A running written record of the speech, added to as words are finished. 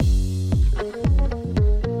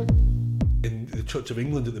Church of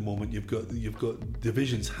England at the moment, you've got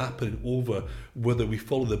divisions happening over whether we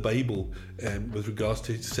follow the Bible with regards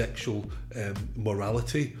to sexual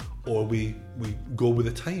morality, or we go with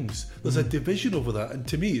the times. There's a division over that, and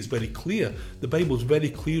to me it's very clear. The Bible's very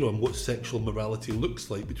clear on what sexual morality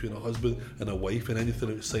looks like between a husband and a wife, and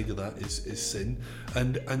anything outside of that is sin.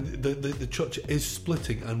 And the church is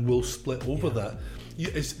splitting and will split over that.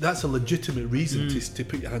 That's a legitimate reason to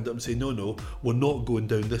put your hand up and say, no, we're not going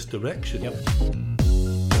down this direction. Yep.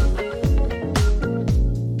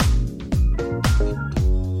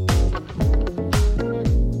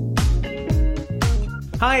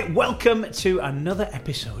 Hi, welcome to another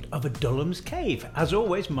episode of Adullam's Cave. As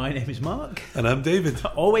always, my name is Mark. And I'm David.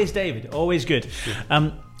 Always David, always good.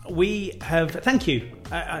 Yeah. We have, thank you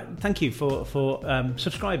for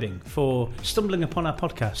subscribing, for stumbling upon our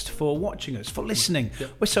podcast, for watching us, for listening. Yep.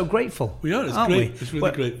 We're so grateful. We are, it's great. It's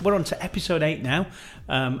really great. We're on to episode 8 now.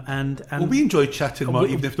 And well, we enjoy chatting, Mark,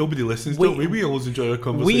 even if nobody listens, don't we? We always enjoy our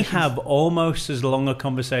conversations. We have almost as long a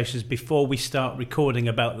conversations before we start recording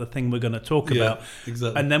about the thing we're going to talk about.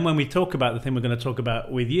 Exactly. And then when we talk about the thing we're going to talk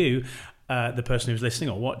about with you, the person who's listening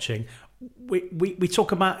or watching, we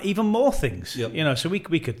talk about even more things. Yep. You know, so we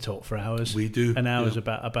could talk for hours. We do. And hours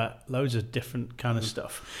about loads of different kind of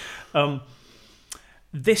stuff.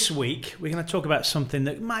 This week we're going to talk about something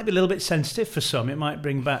that might be a little bit sensitive for some. It might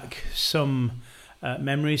bring back some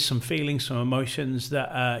memories, some feelings, some emotions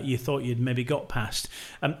that you thought you'd maybe got past.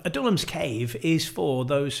 Adullam's Cave is for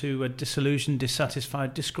those who are disillusioned,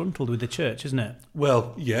 dissatisfied, disgruntled with the church, isn't it?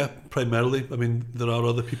 Well, yeah, primarily. I mean, there are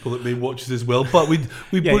other people that may watch this as well, but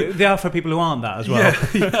they are for people who aren't that as well.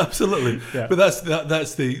 Yeah, absolutely. Yeah. But that's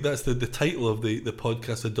the title of the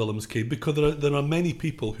podcast, Adullam's Cave, because there are many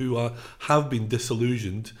people who have been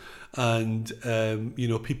disillusioned. And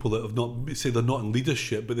people that have not, say they're not in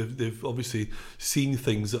leadership, but they've obviously seen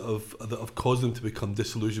things that have caused them to become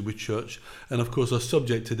disillusioned with church. And of course, our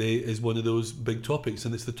subject today is one of those big topics,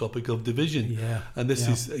 and it's the topic of division. Yeah. And this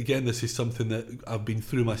is something that I've been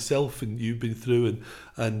through myself, and you've been through,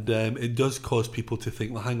 and it does cause people to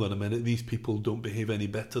think, well, hang on a minute, these people don't behave any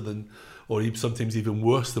better than, or sometimes even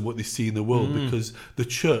worse than what they see in the world, because the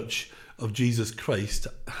church of Jesus Christ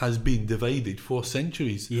has been divided for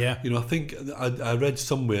centuries. Yeah. I think I read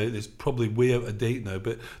somewhere, it's probably way out of date now,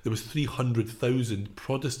 but there was 300,000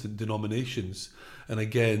 Protestant denominations. And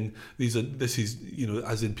again, this is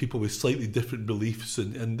as in people with slightly different beliefs,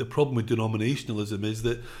 and the problem with denominationalism is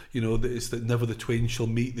that it's that never the twain shall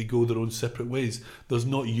meet; they go their own separate ways. There's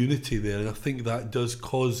not unity there, and I think that does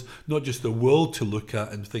cause not just the world to look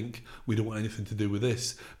at and think we don't want anything to do with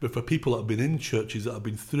this, but for people that have been in churches that have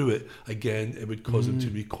been through it, again, it would cause them to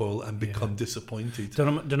recoil and become disappointed.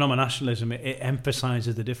 Denominationalism, it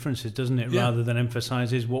emphasises the differences, doesn't it, rather than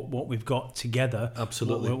emphasises what we've got together.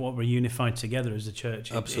 Absolutely. What we're unified together as a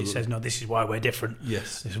church. It says, no, this is why we're different.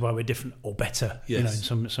 Yes. This is why we're different or better,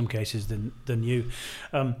 yes. In some cases than you.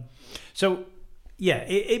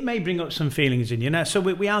 It may bring up some feelings in you. Now, so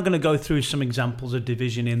we are going to go through some examples of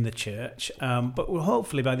division in the church, but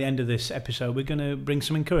hopefully by the end of this episode, we're going to bring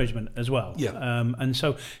some encouragement as well. Yeah. And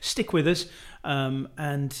so stick with us.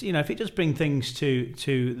 And, if it does bring things to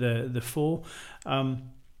the fore, I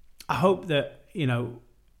hope that,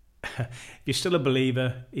 if you're still a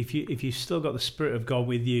believer, if you've still got the Spirit of God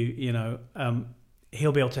with you,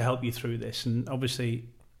 He'll be able to help you through this. And obviously,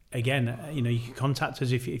 again, you can contact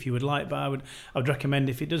us if you would like. But I would recommend,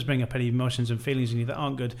 if it does bring up any emotions and feelings in you that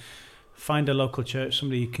aren't good, find a local church,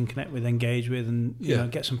 somebody you can connect with, engage with,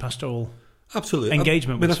 and get some pastoral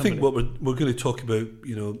engagement. I think what we're going to talk about,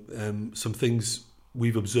 some things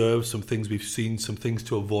we've observed, some things we've seen, some things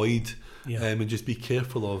to avoid. And just be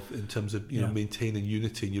careful of in terms of maintaining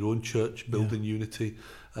unity in your own church, building unity,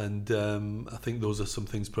 and I think those are some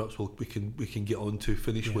things perhaps we can get on to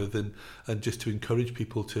finish with, and just to encourage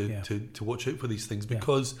people to watch out for these things,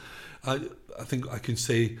 because I think I can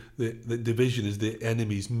say that division is the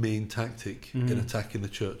enemy's main tactic in attacking the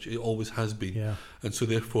church. It always has been, and so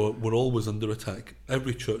therefore we're always under attack.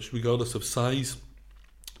 Every church, regardless of size,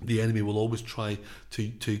 the enemy will always try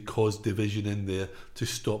to cause division in there to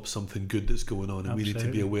stop something good that's going on, and we need to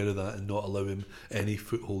be aware of that and not allow him any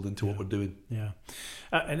foothold into what we're doing.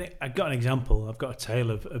 And I've got an example. I've got a tale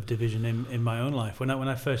of division in my own life. When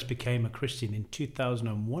I first became a Christian in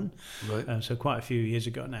 2001, right? So quite a few years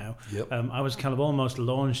ago now. Yep. I was kind of almost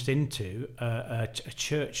launched into a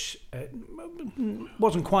church.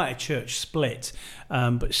 Wasn't quite a church split,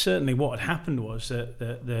 but certainly what had happened was that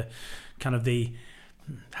the kind of the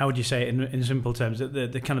how would you say it in simple terms?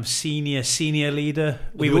 The kind of senior leader,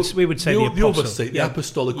 we would say the apostle, oversight, the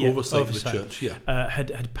apostolic oversight of the church.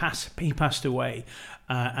 Had passed away,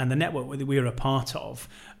 and the network that we were a part of,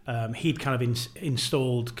 he'd kind of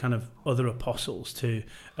installed kind of other apostles to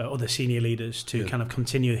other senior leaders to kind of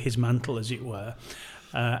continue his mantle, as it were.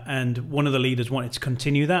 And one of the leaders wanted to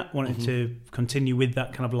continue with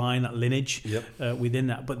that kind of line, that lineage within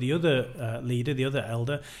that. But the other leader, the other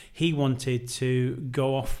elder, he wanted to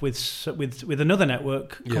go off with another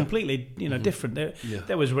network, completely different.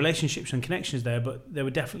 There was relationships and connections there, but they were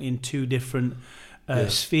definitely in two different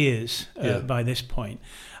spheres by this point.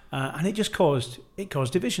 And it just caused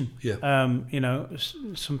division.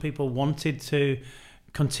 Some people wanted to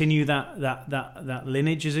continue that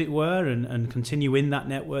lineage, as it were, and continue in that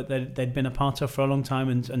network that they'd been a part of for a long time,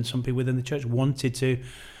 and some people within the church wanted to,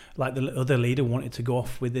 like the other leader, wanted to go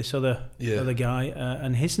off with this other guy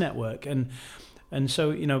and his network, and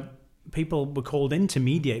so people were called in to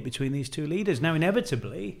mediate between these two leaders. Now,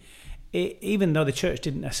 inevitably, even though the church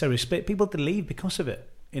didn't necessarily split, people did leave because of it.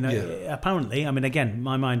 Apparently, I mean, again,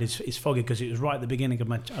 my mind is foggy because it was right at the beginning of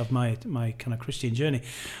my kind of Christian journey.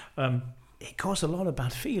 It caused a lot of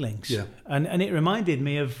bad feelings. And it reminded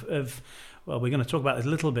me of well, we're going to talk about this a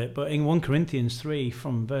little bit, but in 1 Corinthians 3,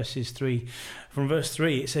 from verse 3,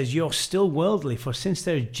 it says, "You're still worldly, for since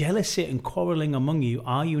there is jealousy and quarrelling among you,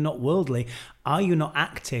 are you not worldly? Are you not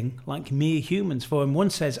acting like mere humans? For when one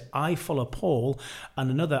says, I follow Paul, and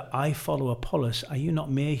another, I follow Apollos, are you not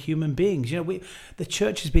mere human beings?" The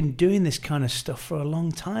church has been doing this kind of stuff for a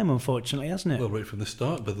long time, unfortunately, hasn't it? Well, right from the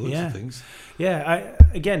start, by the looks of things.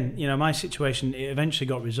 My situation, it eventually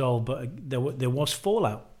got resolved, but there was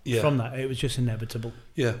fallout from that. It was just inevitable.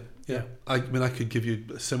 Yeah. I mean, I could give you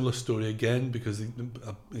a similar story again, because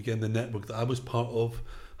the network that I was part of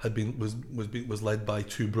was led by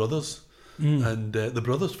two brothers. And the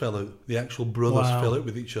brothers fell out. The actual brothers fell out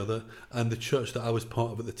with each other, and the church that I was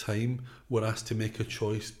part of at the time were asked to make a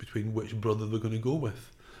choice between which brother they're going to go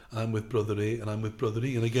with. I'm with brother A and I'm with brother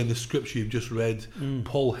E. And again, the scripture you've just read,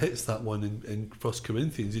 Paul hits that one in 1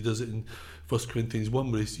 Corinthians. He does it in 1 Corinthians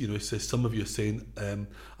 1, where he says, some of you are saying,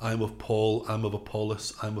 I'm of Paul, I'm of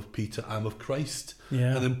Apollos, I'm of Peter, I'm of Christ.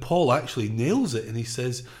 And then Paul actually nails it, and he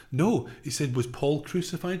says, no. He said, was Paul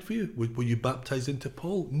crucified for you? Were you baptized into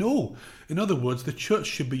Paul? No. In other words, the church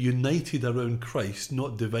should be united around Christ,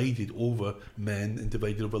 not divided over men and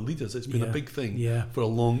divided over leaders. It's been a big thing for a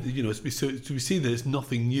long, so we see that it's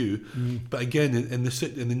nothing new. But again, in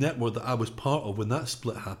the network that I was part of, when that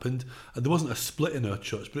split happened, and there wasn't a split in our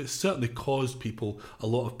church, but it certainly caused people a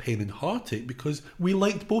lot of pain and heartache, because we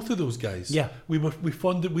liked both of those guys.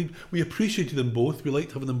 We appreciated them both. We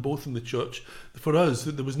liked having them both in the church. For us,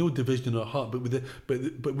 there was no division in our heart, but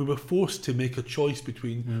we were forced to make a choice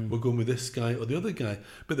between we're going with this guy or the other guy.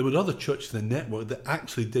 But there were other churches in the network that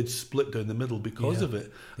actually did split down the middle because of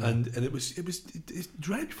it, and it's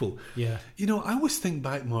dreadful. I always think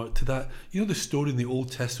back, Mark, to that. The story in the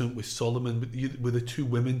Old Testament with Solomon, with the two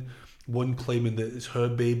women. One claiming that it's her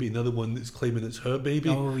baby, another one that's claiming it's her baby.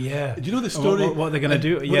 Oh, yeah. Do you know the story? What they're going to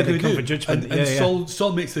do? They come for judgment. And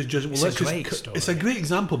Saul makes this judgment. Well, it's a great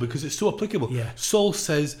example because it's so applicable. Saul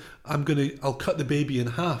says, I'll cut the baby in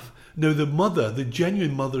half. Now the mother, the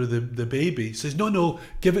genuine mother of the baby, says, no,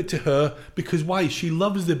 give it to her, because why? She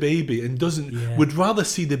loves the baby and would rather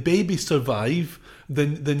see the baby survive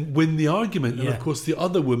than win the argument. And of course the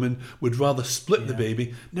other woman would rather split the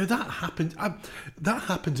baby. Now that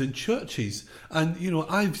happens in churches, and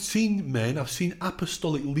I've seen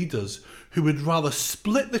apostolic leaders who would rather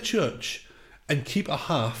split the church and keep a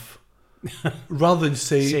half rather than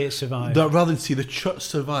say it survive. Rather than see the church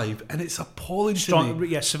survive, and it's appalling to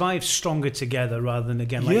me. Survive stronger together rather than,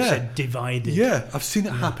 again, like you said, divided. I've seen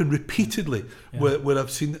it happen repeatedly, where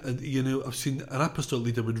I've seen an apostolic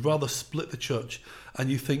leader would rather split the church, and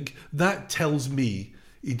you think that tells me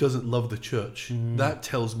he doesn't love the church. That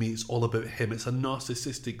tells me it's all about him. It's a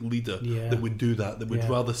narcissistic leader that would do that would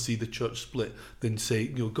rather see the church split than say,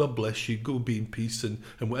 God bless you, go be in peace and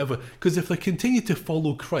whatever. Because if they continue to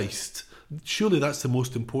follow Christ, surely that's the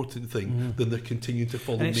most important thing, than they continue to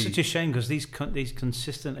follow me. And it's such a shame, because these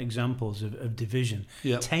consistent examples of division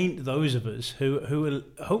taint those of us who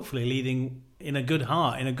are hopefully leading in a good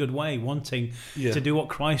heart, in a good way, wanting to do what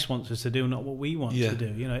Christ wants us to do, not what we want to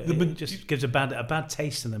do. It just gives a bad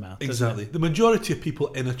taste in the mouth. Exactly. The majority of people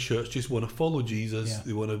in a church just want to follow Jesus.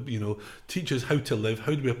 They want to, teach us how to live.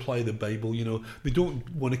 How do we apply the Bible? They don't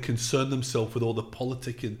want to concern themselves with all the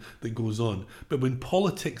politicking that goes on. But when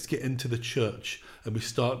politics get into the church, and we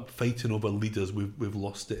start fighting over leaders, we've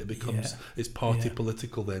lost it. It becomes it's party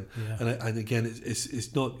political then. And again,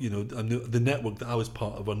 it's not, the network that I was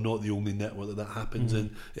part of are not the only network that happens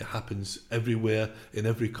in. It happens everywhere, in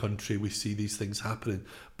every country. We see these things happening.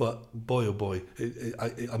 But boy, oh boy,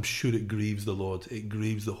 I'm sure it grieves the Lord. It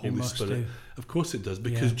grieves the Holy Spirit. Of course it does,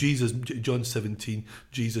 because Jesus, John 17,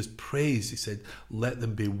 Jesus prays. He said, "Let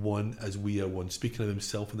them be one as we are one." Speaking of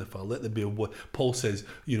himself and the Father, let them be one. Paul says,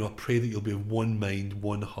 I pray that you'll be of one mind,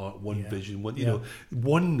 one heart, one vision.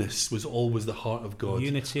 Oneness was always the heart of God.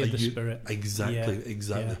 Unity of the Spirit. Exactly.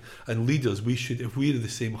 Yeah. And leaders, if we're the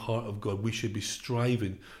same heart of God, we should be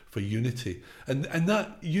striving for unity, and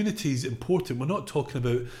that unity is important. We're not talking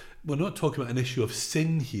about an issue of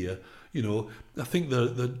sin here. I think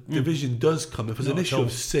the division does come if there's an issue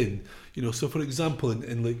of sin. So for example,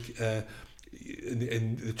 in the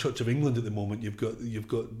Church of England at the moment, you've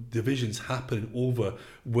got divisions happening over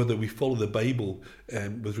whether we follow the Bible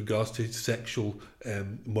with regards to sexual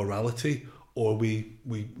morality, or we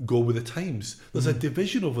go with the times. There's a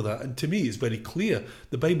division over that, and to me it's very clear.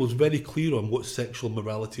 The Bible's very clear on what sexual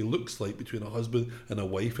morality looks like between a husband and a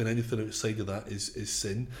wife, and anything outside of that is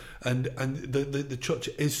sin. And the church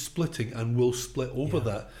is splitting and will split over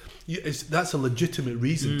that. That's a legitimate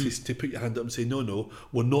reason to put your hand up and say, no,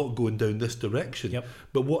 we're not going down this direction. Yep.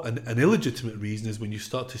 But what an illegitimate reason is when you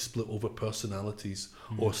start to split over personalities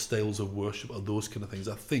or styles of worship or those kind of things.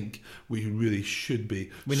 I think we really should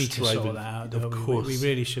be We need striving. to sort that out. Of course. We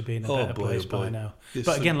really should be in a better place by now.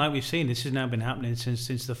 But again, like we've seen, this has now been happening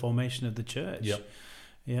since the formation of the church. Yep.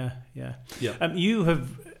 Yeah.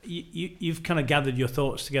 You've kind of gathered your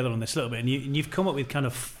thoughts together on this a little bit, and you've come up with kind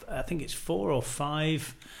of, I think it's 4 or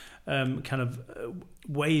 5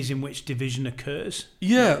 ways in which division occurs.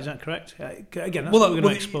 Yeah, is that correct? Again, that's what we're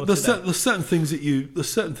going to explore today. There's certain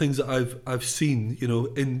things that I've seen,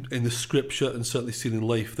 in the Scripture, and certainly seen in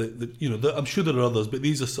life that I'm sure there are others, but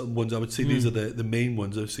these are some ones I would say these are the main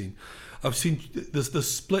ones I've seen. I've seen there's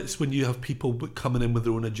splits when you have people coming in with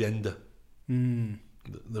their own agenda.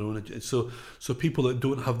 Their own agenda. So people that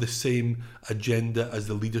don't have the same agenda as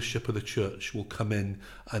the leadership of the church will come in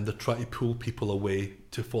and they try to pull people away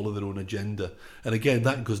to follow their own agenda. And again,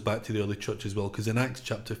 that goes back to the early church as well, because in Acts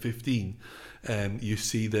chapter 15, you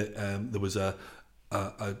see that there was a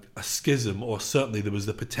schism, or certainly there was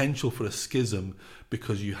the potential for a schism,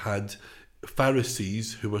 because you had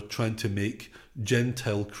Pharisees who were trying to make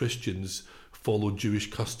Gentile Christians follow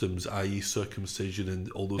Jewish customs, i.e. circumcision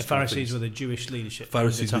and all those The Pharisees were the Jewish leadership.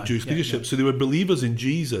 Pharisees were Jewish leadership. So they were believers in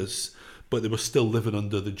Jesus, but they were still living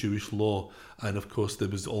under the Jewish law. And of course, there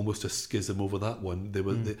was almost a schism over that one. They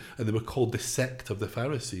were called the sect of the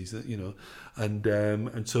Pharisees,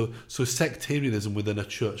 and so sectarianism within a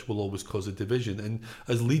church will always cause a division. And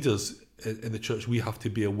as leaders in the church, we have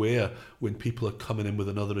to be aware when people are coming in with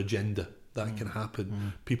another agenda. That can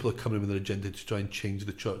happen. People are coming in with an agenda to try and change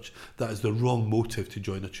the church. That is the wrong motive to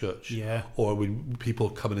join a church. Yeah. Or when people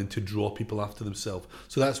are coming in to draw people after themselves.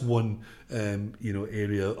 So that's one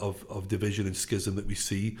area of division and schism that we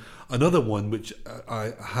see. Another one which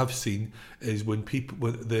I have seen is when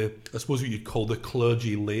I suppose what you'd call the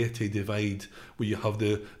clergy laity divide, where you have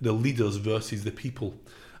the leaders versus the people.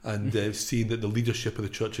 And seeing that the leadership of the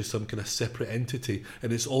church is some kind of separate entity,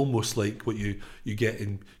 and it's almost like what you get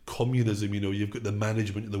in communism. You've got the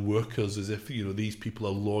management and the workers, as if these people are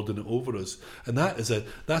lording it over us, and that's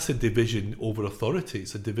a division over authority.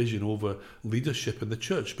 It's a division over leadership in the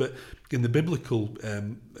church. But in the biblical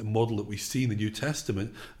model that we see in the New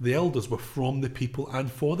Testament, the elders were from the people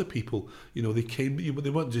and for the people. They came. They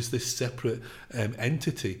weren't just this separate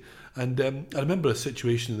entity. And I remember a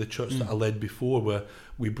situation in the church that I led before, where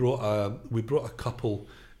we brought a couple,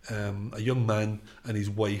 a young man and his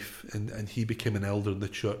wife, and he became an elder in the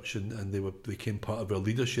church, and they became part of our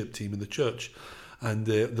leadership team in the church. And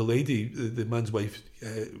the lady, the man's wife,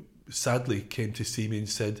 sadly came to see me and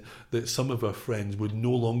said that some of her friends would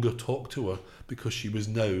no longer talk to her because she was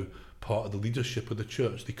now part of the leadership of the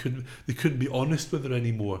church. They couldn't be honest with her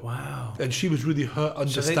anymore. Wow. And she was really hurt,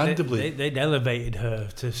 understandably. So they'd elevated her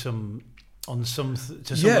to some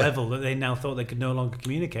level that they now thought they could no longer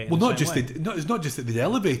communicate. Well, it's not just that they'd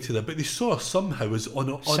elevated her, but they saw her somehow as on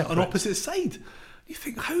opposite side. You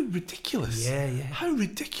think, how ridiculous? Yeah. How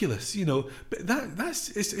ridiculous, But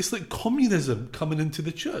it's like communism coming into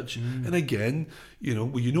the church. And again,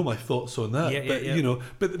 my thoughts on that.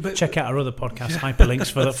 But check out our other podcast, hyperlinks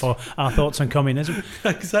for our thoughts on communism.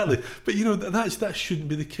 Exactly. But that shouldn't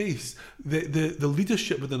be the case. The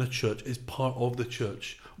leadership within a church is part of the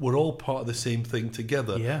church. we're all part of the same thing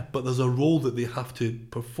together. Yeah. But there's a role that they have to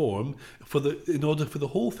perform in order for the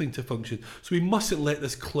whole thing to function. So we mustn't let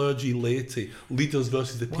this clergy, laity, leaders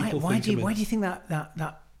versus the people. Why do you think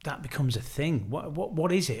that becomes a thing?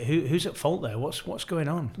 What is it? Who's at fault there? What's going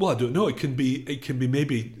on? Well, I don't know. It can be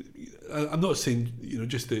maybe. I'm not saying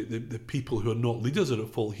just the people who are not leaders are at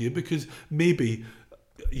fault here, because maybe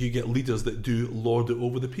you get leaders that do lord it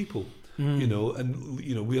over the people. And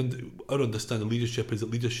our understanding of leadership is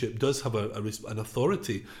that leadership does have an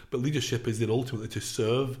authority, but leadership is there ultimately to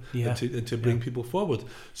serve and to bring people forward.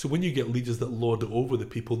 So when you get leaders that lord it over the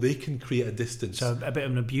people, they can create a distance. So a bit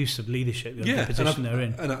of an abuse of leadership, the position they're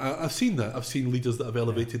in. And I've seen that. I've seen leaders that have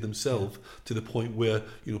elevated themselves to the point where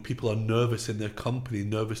people are nervous in their company,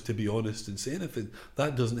 nervous to be honest and say anything.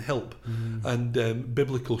 That doesn't help. And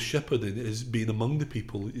biblical shepherding is being among the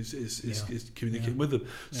people, is communicating with them.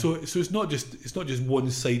 So it's not just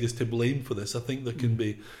one side is to blame for this. I think there can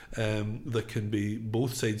be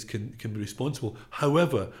both sides can be responsible.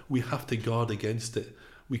 However, we have to guard against it.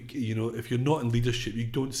 If you're not in leadership, you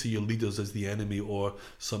don't see your leaders as the enemy or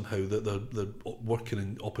somehow that they're working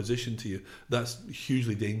in opposition to you. That's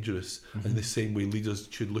hugely dangerous. In the same way, leaders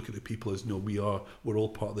should look at the people as, no, we're all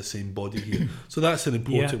part of the same body here. So that's an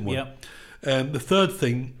important one. Yeah. The third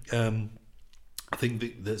thing, I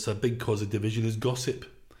think that's a big cause of division, is gossip.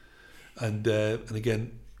 And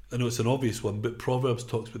again, I know it's an obvious one, but Proverbs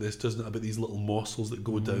talks about this, doesn't it? About these little morsels that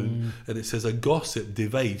go down. And it says, a gossip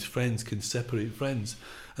divides friends, can separate friends.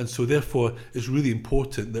 And so therefore, it's really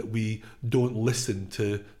important that we don't listen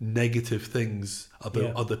to negative things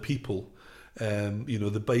about other people.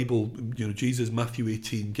 The Bible, Jesus, Matthew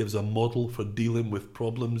 18, gives a model for dealing with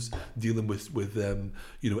problems, dealing with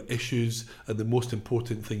issues, and the most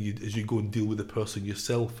important thing is you go and deal with the person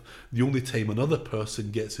yourself. The only time another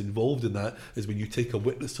person gets involved in that is when you take a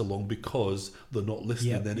witness along because they're not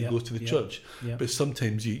listening. Then it goes to the church. But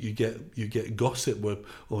sometimes you get gossip where,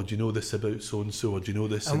 oh, do you know this about so and so, or do you know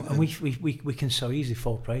this? And we can so easily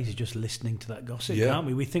fall prey to just listening to that gossip, can't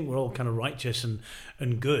we? We think we're all kind of righteous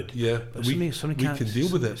and good. Yeah, but we can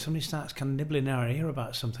deal with it. Somebody starts kind of nibbling in our ear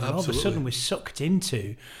about something. Absolutely. All of a sudden, we're sucked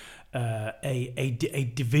into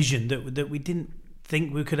a division that we didn't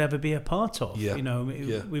think we could ever be a part of.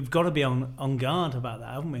 We've got to be on guard about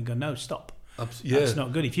that, haven't we? And go, no, stop. That's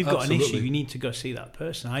not good. If you've got an issue, you need to go see that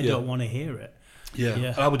person. I don't want to hear it.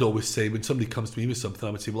 Yeah. I would always say, when somebody comes to me with something,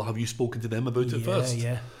 I would say, well, have you spoken to them about it first?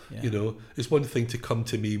 Yeah. It's one thing to come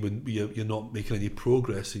to me when you're not making any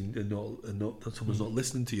progress and someone's not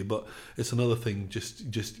listening to you, but it's another thing just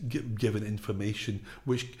giving information,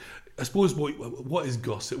 which I suppose what is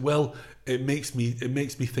gossip? Well, it makes me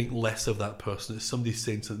think less of that person. It's somebody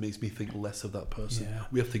saying something that makes me think less of that person.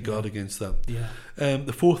 We have to guard against that.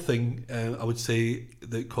 The fourth thing I would say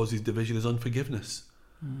that causes division is unforgiveness.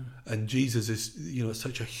 And Jesus is, it's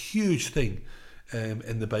such a huge thing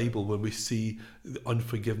in the Bible when we see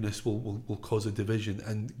unforgiveness will cause a division.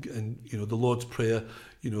 And the Lord's Prayer,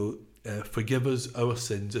 forgive us our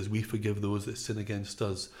sins as we forgive those that sin against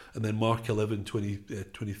us. And then Mark 11,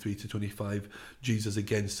 23 to 25, Jesus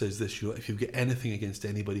again says this, if you've got anything against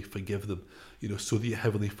anybody, forgive them, so that your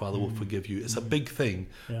Heavenly Father will forgive you. It's a big thing,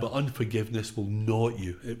 but unforgiveness will gnaw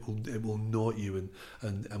you. It will gnaw you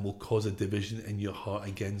and will cause a division in your heart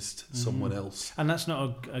against someone else. And that's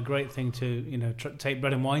not a great thing to, take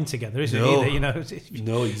bread and wine together, is it either?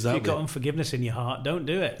 No, exactly. If you've got unforgiveness in your heart, don't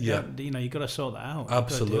do it. You've got to sort that out.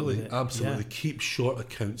 Absolutely. Keep short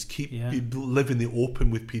accounts. Live in the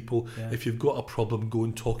open with people. If you've got a problem, go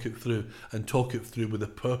and talk it through, with the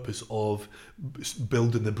purpose of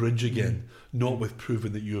building the bridge again, not with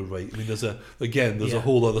proving that you're right. I mean, there's a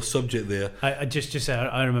whole other subject there.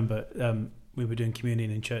 I remember we were doing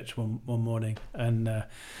communion in church one morning, and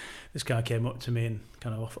this guy came up to me and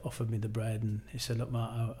kind of offered me the bread, and he said, look,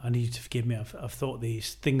 Mark, I need you to forgive me. I've thought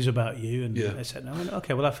these things about you. And I said, no. I went,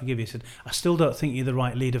 okay, well, I forgive you. He said, I still don't think you're the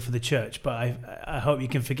right leader for the church, but I hope you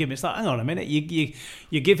can forgive me. It's like, hang on a minute,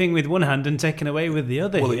 you're giving with one hand and taking away with the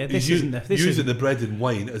other. Well, using the bread and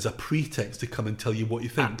wine as a pretext to come and tell you what you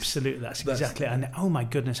think. Absolutely, that's exactly. And oh my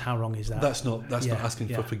goodness, how wrong is that? That's not asking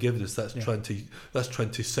for forgiveness. That's trying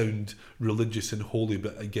to sound religious and holy,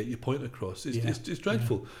 but get your point across. It's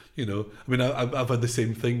dreadful. I mean, I've had the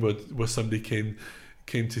same thing where somebody came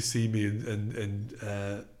to see me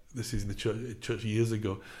and this is in the church years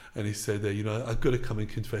ago, and he said, I've got to come and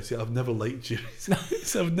confess it. I've never liked you. He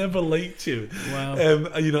said, I've never liked you. Wow.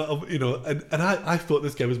 And I thought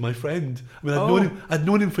this guy was my friend. I mean, I'd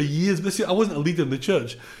known him for years. But I wasn't a leader in the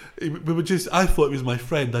church. I thought he was my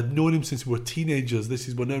friend. I'd known him since we were teenagers.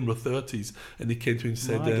 We're now in our 30s, and he came to me and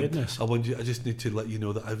said, I just need to let you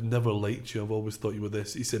know that I've never liked you. I've always thought you were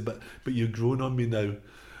this. He said, but you're grown on me now.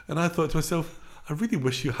 And I thought to myself, I really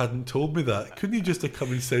wish you hadn't told me that. Couldn't you just have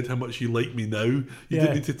come and said how much you like me now? You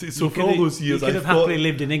didn't need to. So for all those years, you could have happily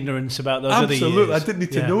lived in ignorance about those other years. Absolutely, I didn't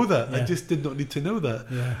need to know that. I just did not need to know that.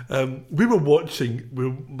 Yeah.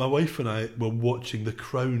 My wife and I were watching The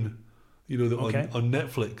Crown. On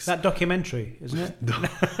Netflix. That documentary, isn't it? No.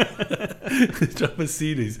 The drama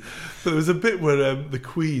series. But there was a bit where the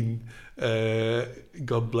Queen,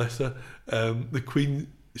 God bless her, the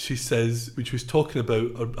Queen, she says, when she was talking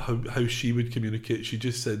about how she would communicate, she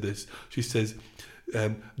just said this. She says,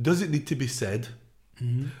 does it need to be said?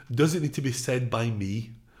 Mm-hmm. Does it need to be said by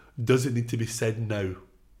me? Does it need to be said now?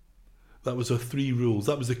 That was her 3 rules.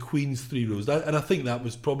 That was the Queen's 3 rules. And I think that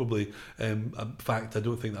was probably a fact. I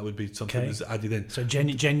don't think that would be something that's added in. So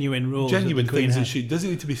genuine rules. Genuine things. And she does it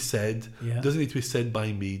need to be said? Yeah. Does it need to be said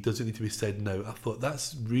by me? Does it need to be said now? I thought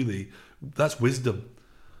that's wisdom.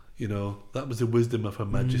 That was the wisdom of Her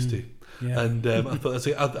Majesty. Yeah. And I thought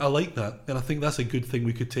I like that, and I think that's a good thing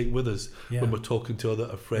we could take with us when we're talking to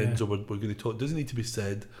our friends, or we're going to talk. Does it need to be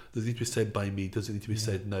said? Does it need to be said by me? Does it need to be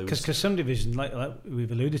said now? Because some division, like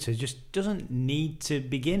we've alluded to, just doesn't need to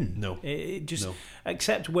begin. No, it just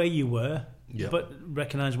accept where you were, but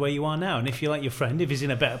recognise where you are now. And if you like your friend, if he's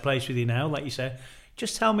in a better place with you now, like you say,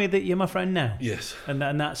 just tell me that you're my friend now. Yes. And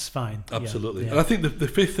that's fine. Absolutely. Yeah. And I think the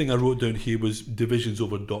fifth thing I wrote down here was divisions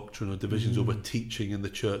over doctrine, or divisions over teaching in the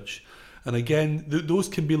church. And again, those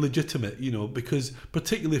can be legitimate, because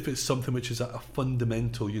particularly if it's something which is a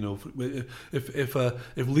fundamental, if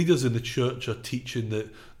leaders in the church are teaching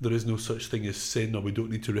that there is no such thing as sin, or we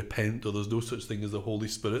don't need to repent, or there's no such thing as the Holy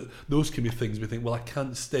Spirit, those can be things we think, well, I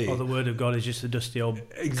can't stay. Or the Word of God is just a dusty old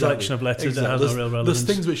collection of letters that has no real relevance.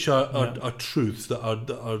 There's things which are truths that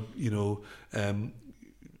are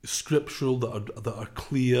scriptural, that are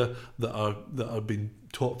clear, that are being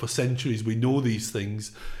taught for centuries. We know these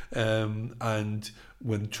things, and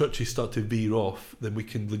when churches start to veer off, then we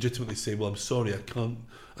can legitimately say, well, I'm sorry, I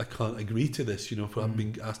can't agree to this, for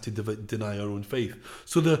being asked to deny our own faith.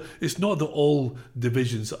 So it's not that all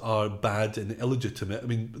divisions are bad and illegitimate. I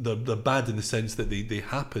mean, they're bad in the sense that they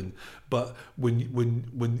happen, but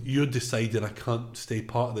when you're deciding I can't stay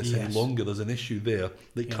part of this any longer, there's an issue there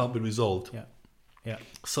that can't be resolved. Yeah.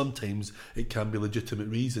 Sometimes it can be a legitimate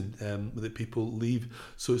reason that people leave.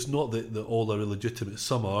 So it's not that all are illegitimate.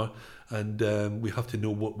 Some are, and we have to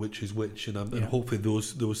know which is which. And hopefully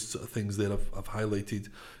those sort of things there I've highlighted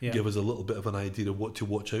give us a little bit of an idea of what to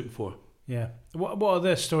watch out for. Yeah. What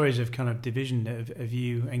other stories of kind of division have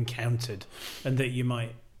you encountered, and that you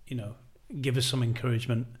might give us some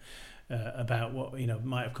encouragement about what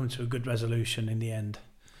might have come to a good resolution in the end?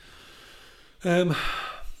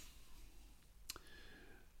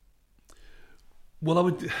 Well, I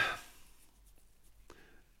would.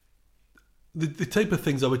 The type of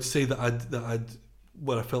things I would say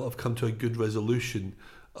where I felt I've come to a good resolution,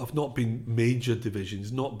 have not been major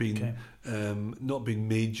divisions, not been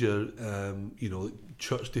major,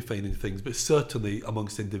 church defining things, but certainly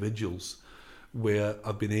amongst individuals, where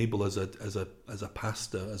I've been able as a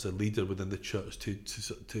pastor, as a leader within the church,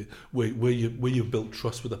 to where you've built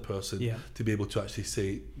trust with a person, to be able to actually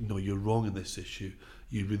say, no, you're wrong in this issue.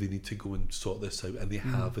 You really need to go and sort this out, and they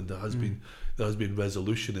have, and there has been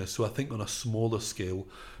resolution there. So I think on a smaller scale,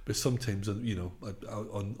 but sometimes on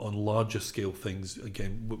larger scale things.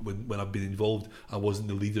 Again, when I've been involved, I wasn't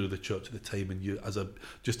the leader of the church at the time, and you as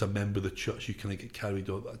just a member of the church, you kind of get carried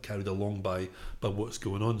along by what's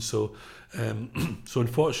going on. So so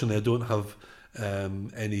unfortunately, I don't have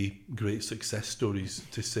any great success stories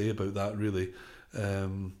to say about that, really.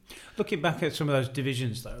 Looking back at some of those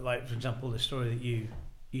divisions, though, like for example the story that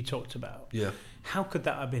you talked about, how could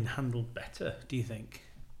that have been handled better, do you think?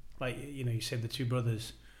 Like, you said the two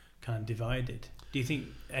brothers kind of divided. Do you think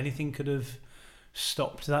anything could have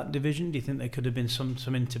stopped that division? Do you think there could have been some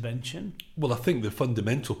intervention? Well, I think the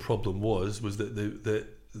fundamental problem was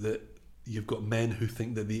that you've got men who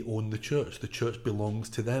think that they own the church belongs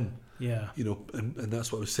to them. Yeah. And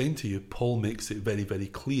that's what I was saying to you. Paul makes it very, very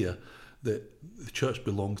clear that the church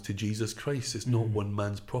belongs to Jesus Christ. It's not one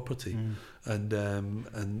man's property. And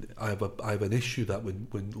I have an issue that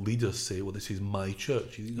when leaders say, well, this is my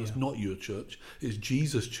church. It's not your church. It's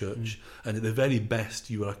Jesus' church. And at the very best,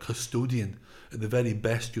 you are a custodian. At the very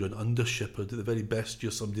best, you're an under-shepherd. At the very best,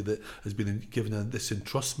 you're somebody that has been given this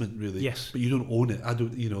entrustment, really. Yes. But you don't own it. I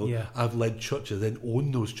don't. I've led churches, then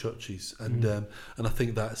own those churches, and I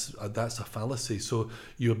think that's a fallacy. So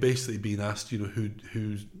you're basically being asked, who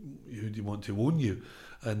do you want to own you?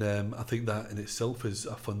 And I think that in itself is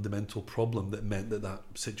a fundamental problem that meant that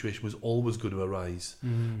situation was always going to arise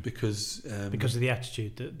because of the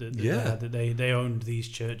attitude that they owned these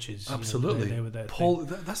churches. Absolutely. They were there. Paul,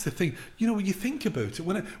 that's the thing. When you think about it,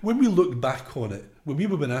 when we look back on it, when we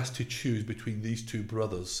were being asked to choose between these two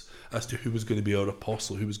brothers as to who was going to be our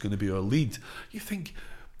apostle, who was going to be our lead, you think,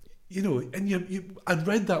 I'd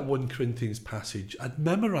read that 1 Corinthians passage, I'd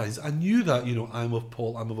memorised, I knew that, I'm of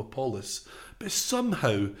Paul, I'm of Apollos, but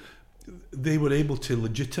somehow they were able to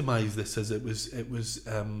legitimise this as it was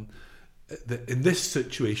in this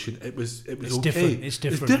situation, it was okay. Different. It's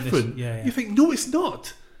different. You think, no, it's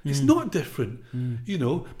not. It's not different,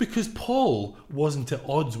 because Paul wasn't at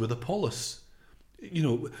odds with Apollos.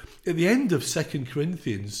 At the end of 2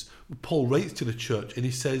 Corinthians, Paul writes to the church and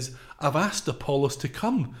he says, I've asked Apollos to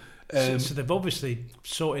come. So they've obviously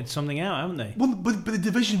sorted something out, haven't they? Well, but the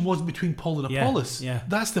division was between Paul and Apollos. Yeah.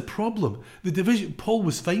 That's the problem. The division. Paul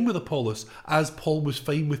was fine with Apollos, as Paul was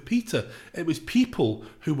fine with Peter. It was people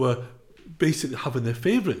who were basically having their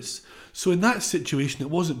favourites. So in that situation, it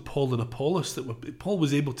wasn't Paul and Apollos Paul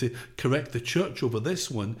was able to correct the church over this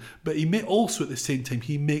one, but he may also at the same time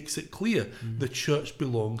he makes it clear the church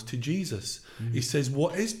belongs to Jesus. He says,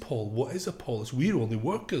 "What is Paul? What is Apollos? We're only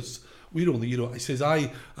workers." We're only, he says,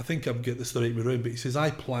 I think I'm getting this the right way around, but he says,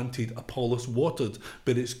 I planted, Apollos watered,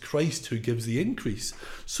 but it's Christ who gives the increase.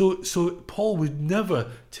 So Paul would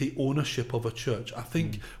never take ownership of a church. I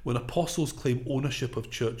think when apostles claim ownership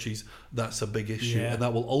of churches, that's a big issue, and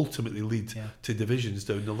that will ultimately lead to divisions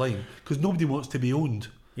down the line, because nobody wants to be owned.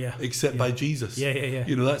 Except by Jesus.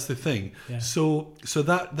 That's the thing. So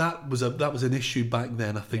that was an issue back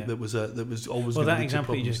then. I think that was always. Well, that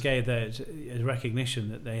example you just gave there is a recognition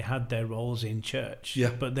that they had their roles in church,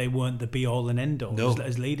 but they weren't the be all and end all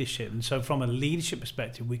as leadership. And so, from a leadership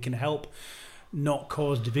perspective, we can help not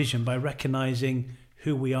cause division by recognizing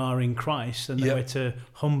who we are in Christ, and that we're to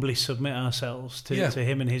humbly submit ourselves to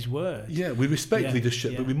Him and His Word. We respect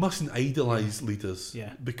leadership, but we mustn't idolise leaders.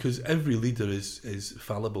 Because every leader is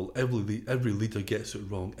fallible. Every leader gets it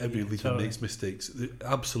wrong. Every leader makes mistakes.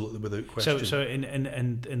 Absolutely, without question. So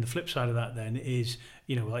in the flip side of that then is,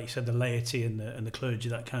 like you said, the laity and the clergy,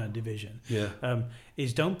 that kind of division.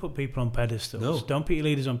 Is don't put people on pedestals. No. Don't put your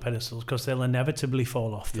leaders on pedestals, because they'll inevitably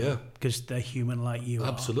fall off them, because they're human like you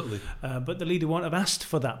Absolutely. are. But the leader won't have asked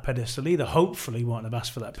for that pedestal either. Hopefully won't have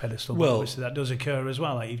asked for that pedestal. Well, obviously that does occur as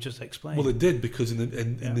well, like you've just explained. Well, it did, because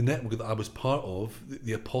in the network that I was part of,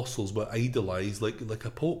 the apostles were idolised like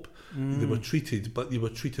a pope. They were treated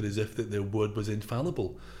as if that their word was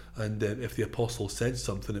infallible. And if the apostle said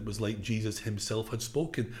something, it was like Jesus himself had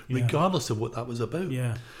spoken, regardless of what that was about.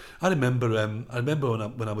 I remember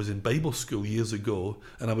when I was in Bible school years ago,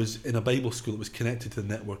 and I was in a Bible school that was connected to the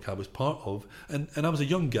network I was part of, and I was a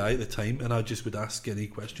young guy at the time, and I just would ask any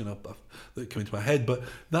question that came into my head. But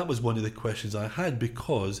that was one of the questions I had,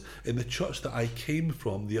 because in the church that I came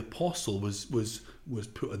from, the apostle was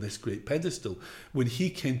put on this great pedestal. When he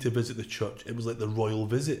came to visit the church, it was like the royal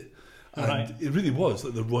visit. And it really was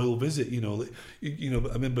like the royal visit, I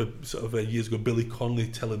remember sort of years ago Billy Connolly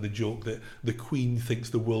telling the joke that the Queen thinks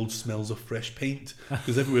the world smells of fresh paint,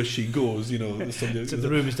 because everywhere she goes, so the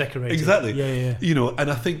room is decorated. Exactly.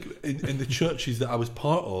 And I think in the churches that I was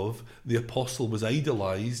part of, the apostle was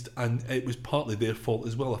idolised, and it was partly their fault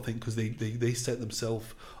as well, I think, because they set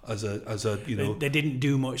themselves as a they didn't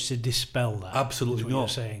do much to dispel that. Absolutely not.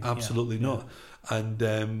 Saying. Absolutely not.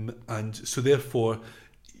 And so therefore,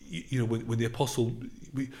 when the apostle,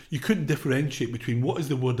 you couldn't differentiate between what is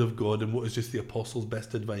the word of God and what is just the apostle's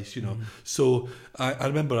best advice, So I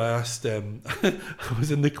remember I asked, I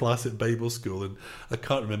was in the class at Bible school, and I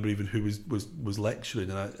can't remember even who was lecturing,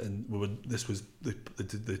 this was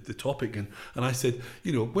the topic, and I said,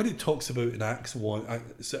 when it talks about in Acts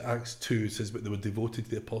 2, it says that they were devoted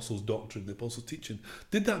to the apostles' doctrine, the apostles' teaching,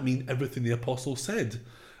 did that mean everything the apostle said?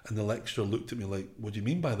 And the lecturer looked at me like, what do you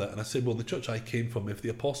mean by that? And I said, well, in the church I came from, if the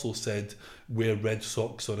apostle said, wear red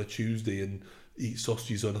socks on a Tuesday and eat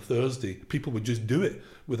sausages on a Thursday, people would just do it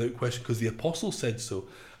without question, because the apostle said so.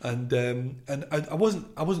 And I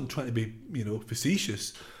wasn't trying to be,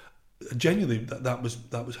 facetious. genuinely that was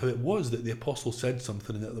how it was, that the apostle said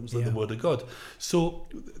something and that was like the word of God. So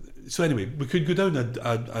anyway, we could go down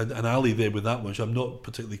an alley there with that one, which I'm not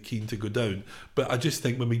particularly keen to go down, but I just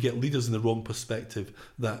think when we get leaders in the wrong perspective,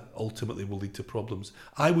 that ultimately will lead to problems.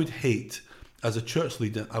 I would hate, as a church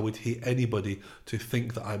leader, I would hate anybody to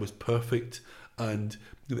think that I was perfect, and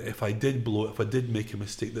if I did blow it, if I did make a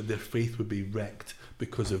mistake, that their faith would be wrecked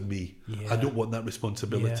because of me. I don't want that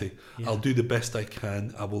responsibility. I'll do the best I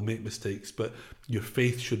can. I will make mistakes, but your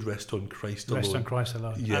faith should rest on Christ alone. Rest on Christ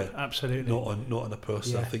alone. Yeah, absolutely. Not on a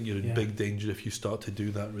person. I think you're in big danger if you start to do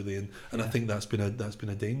that, really. And I think that's been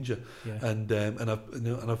a danger. Yeah. And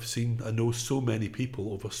I know so many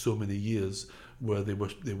people over so many years where they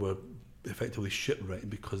were effectively shipwrecked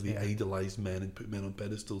because they idolized men and put men on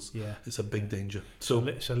pedestals. Yeah, it's a big danger. So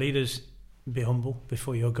leaders, be humble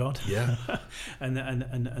before your God. Yeah.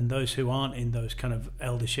 and those who aren't in those kind of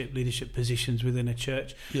eldership, leadership positions within a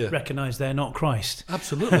church, recognise they're not Christ.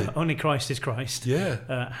 Absolutely. Only Christ is Christ.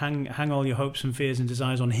 Yeah. Hang all your hopes and fears and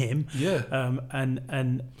desires on Him. Yeah.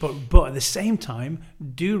 But at the same time,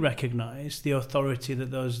 do recognise the authority that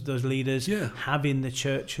those leaders have in the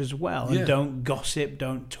church as well. And don't gossip,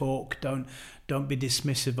 don't talk, don't be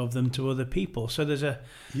dismissive of them to other people. So there's a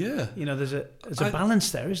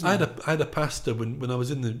balance there, isn't there? I had a pastor when I was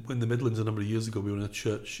in the Midlands a number of years ago. We were in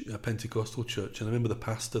a Pentecostal church, and I remember the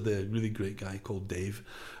pastor there, really great guy called Dave,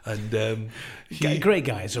 and great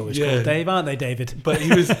guys always called Dave, aren't they, David? But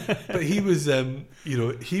he was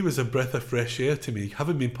he was a breath of fresh air to me,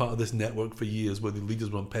 having been part of this network for years where the leaders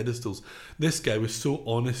were on pedestals. This guy was so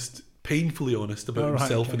honest, painfully honest about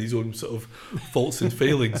himself and his own sort of faults and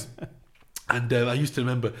failings. And I used to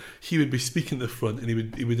remember he would be speaking at the front, and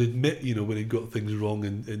he would admit, when he'd got things wrong,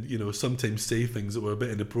 and sometimes say things that were a bit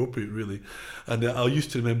inappropriate, really. And I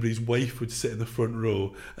used to remember his wife would sit in the front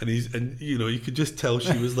row, and you could just tell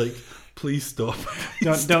she was like, "Please stop!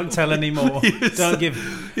 Don't tell anymore.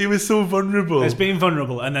 He was so vulnerable. There's being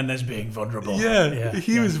vulnerable, and then there's being vulnerable.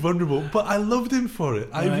 He was vulnerable, but I loved him for it.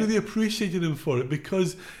 I really appreciated him for it,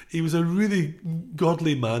 because he was a really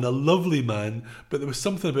godly man, a lovely man, but there was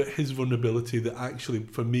something about his vulnerability that actually,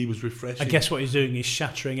 for me, was refreshing. I guess what he's doing is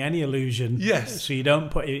shattering any illusion. Yes. So you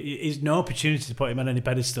don't there's no opportunity to put him on any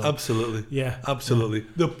pedestal. Absolutely. Yeah. Absolutely.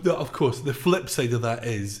 Yeah. Of course, the flip side of that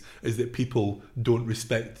is that people don't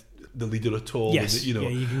respect the leader at all. Yes, you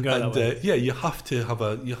can go that way. You have to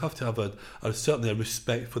have certainly a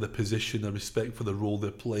respect for the position, a respect for the role they're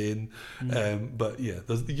playing. But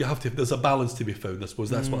there's a balance to be found. I suppose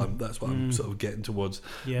that's what I'm sort of getting towards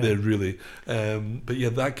there, really.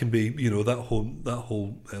 But that can be, that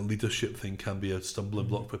whole leadership thing can be a stumbling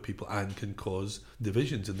block for people and can cause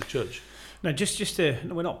divisions in the church. No,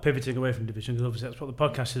 we're not pivoting away from division, because obviously that's what the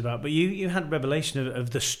podcast is about. But you had revelation of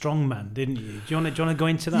the strong man, didn't you? Do you want to go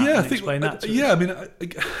into that? Yeah, explain that. I mean,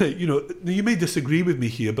 you may disagree with me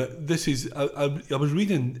here, but this is I was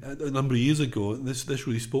reading a number of years ago, and this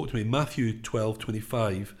really spoke to me. Matthew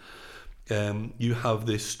 12:25. You have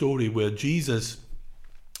this story where Jesus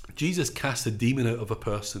cast a demon out of a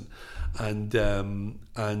person, and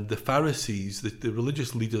the Pharisees, the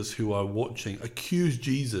religious leaders who are watching, accuse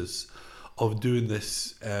Jesus of doing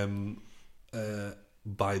this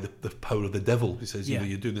by the power of the devil. He says,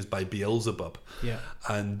 you're doing this by Beelzebub. Yeah.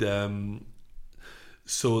 And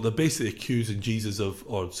so they're basically accusing Jesus of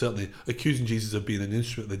being an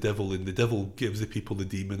instrument of the devil, and the devil gives the people the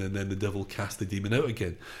demon, and then the devil casts the demon out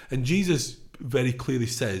again. And Jesus very clearly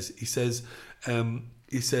says,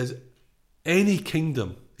 any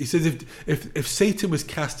kingdom, he says, if Satan was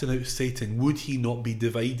casting out Satan, would he not be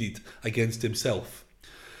divided against himself?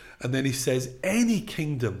 And then he says, any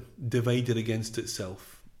kingdom divided against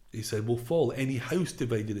itself, he said, will fall. Any house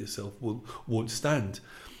divided itself won't stand.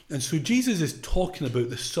 And so Jesus is talking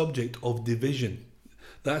about the subject of division.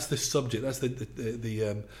 That's the subject. That's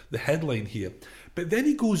the headline here. But then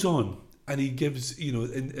he goes on and he gives,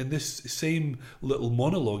 in this same little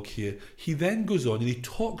monologue here, he then goes on and he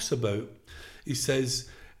talks about, he says,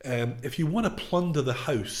 if you want to plunder the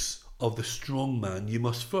house of the strong man, you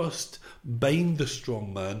must first bind the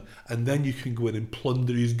strong man, and then you can go in and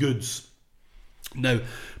plunder his goods. Now,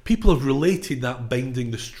 people have related that binding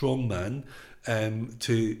the strong man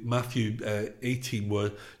to Matthew 18, where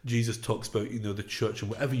Jesus talks about the church, and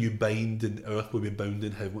whatever you bind in earth will be bound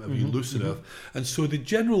in heaven, whatever you loose in earth. And so the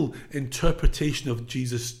general interpretation of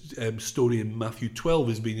Jesus' story in Matthew 12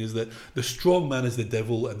 is that the strong man is the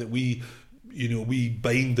devil, and that we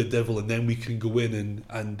bind the devil, and then we can go in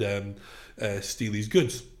and steal his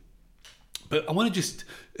goods. But I want to just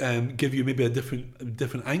give you maybe a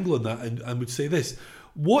different angle on that, and would say this: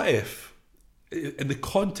 what if, in the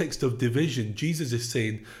context of division, Jesus is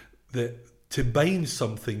saying that to bind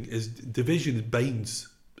something is division binds.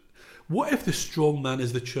 What if the strong man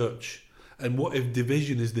is the church? And what if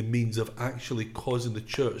division is the means of actually causing the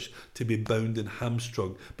church to be bound and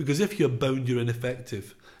hamstrung? Because if you're bound, you're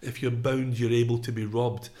ineffective. If you're bound, you're able to be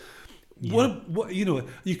robbed. Yeah. What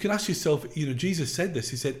you can ask yourself, Jesus said this,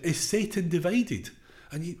 he said, is Satan divided?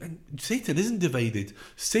 And Satan isn't divided.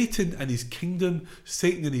 Satan and his kingdom,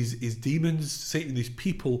 Satan and his demons, Satan and his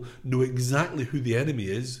people know exactly who the enemy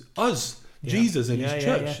is. Us. Yeah. Jesus and his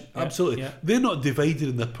church. Absolutely. Yeah. They're not divided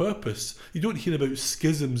in their purpose. You don't hear about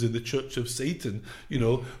schisms in the church of Satan,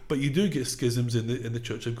 but you do get schisms in the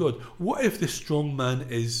church of God. What if the strong man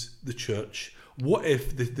is the church? What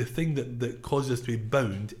if the thing that causes us to be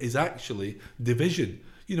bound is actually division?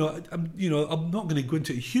 I'm not going to go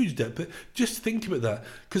into a huge depth, but just think about that.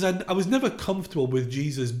 Because I was never comfortable with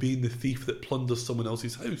Jesus being the thief that plunders someone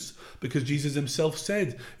else's house. Because Jesus himself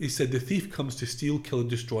said, the thief comes to steal, kill and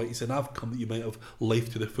destroy. He said, I've come that you might have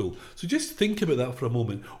life to the full. So just think about that for a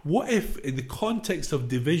moment. What if in the context of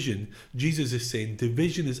division, Jesus is saying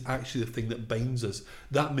division is actually the thing that binds us?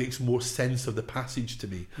 That makes more sense of the passage to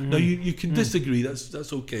me. Now you can disagree,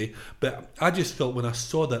 that's okay. But I just felt when I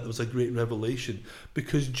saw that, there was a great revelation.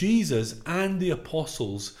 Because Jesus and the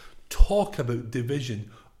apostles talk about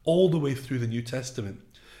division all the way through the New Testament.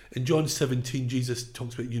 In John 17, Jesus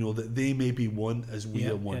talks about, that they may be one as we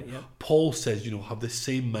are one. Paul says, have the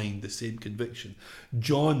same mind, the same conviction.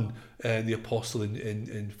 John, the apostle in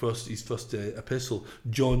his first epistle,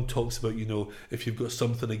 John talks about, if you've got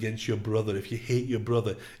something against your brother, if you hate your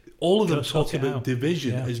brother. All of them talk about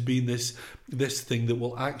division as being this thing that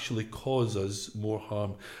will actually cause us more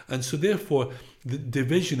harm. And so therefore, the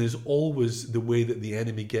division is always the way that the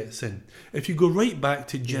enemy gets in. If you go right back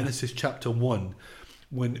to Genesis chapter 1,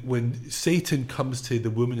 when Satan comes to the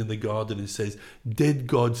woman in the garden and says, did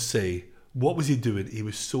God say? What was he doing? He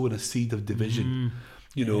was sowing a seed of division.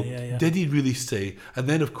 Did he really say? And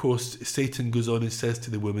then, of course, Satan goes on and says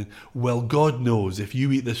to the woman, well, God knows if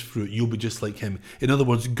you eat this fruit, you'll be just like him. In other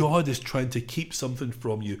words, God is trying to keep something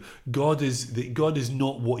from you. God is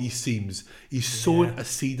not what he seems. He's sowing a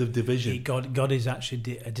seed of division. God is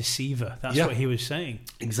actually a deceiver. That's what he was saying.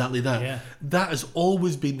 Exactly that. Yeah. That has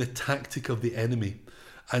always been the tactic of the enemy.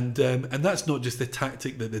 And that's not just the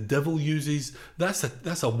tactic that the devil uses.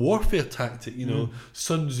 That's a warfare tactic.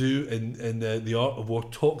 Sun Tzu in The Art of War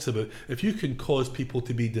talks about if you can cause people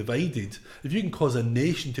to be divided, if you can cause a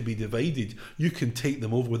nation to be divided, you can take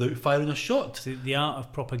them over without firing a shot. The art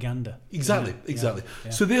of propaganda. Exactly.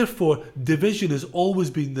 Yeah. So therefore, division has always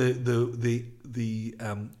been the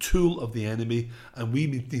tool of the enemy, and we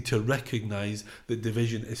need to recognise that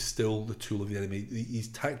division is still the tool of the enemy. These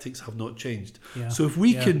tactics have not changed. So if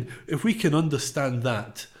we can understand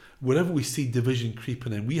that, wherever we see division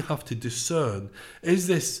creeping in, we have to discern, is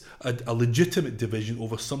this a legitimate division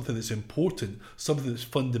over something that's important, something that's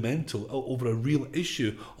fundamental, over a real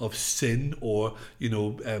issue of sin or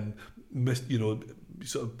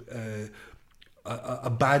a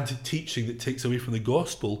bad teaching that takes away from the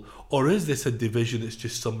gospel, or is this a division that's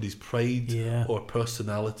just somebody's pride or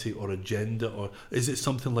personality or agenda, or is it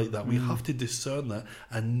something like that? We have to discern that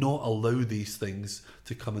and not allow these things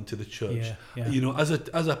to come into the church.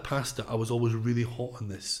 As a pastor, I was always really hot on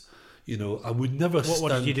this. I would never stand...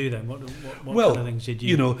 What did you do then? What kind of things did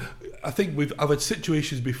you... I think I've had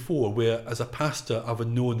situations before where, as a pastor, I've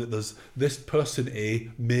known that there's this person A,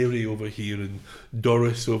 Mary over here and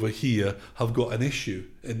Doris over here, have got an issue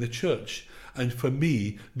in the church. And for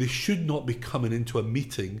me, they should not be coming into a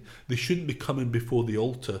meeting. They shouldn't be coming before the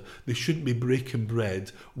altar. They shouldn't be breaking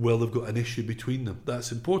bread while they've got an issue between them.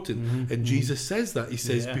 That's important. And Jesus says that. He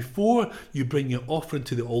says, before you bring your offering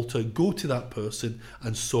to the altar, go to that person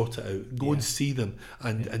and sort it out. Go and see them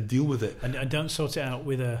and deal with it. And don't sort it out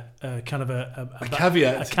with a kind of a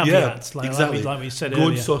caveat. A caveat, exactly. Like we said Go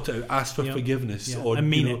earlier. and sort it out. Ask for forgiveness. Or, and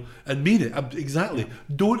mean it. And mean it. Exactly.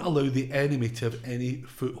 Don't allow the enemy to have any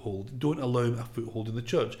foothold. Don't allow him a foothold in the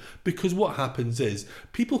church. Because what happens is,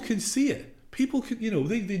 people can see it. People can,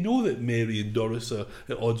 they know that Mary and Doris are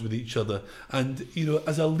at odds with each other. And,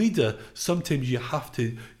 as a leader, sometimes you have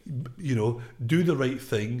to, do the right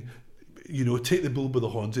thing, take the bull by the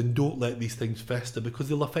horns and don't let these things fester, because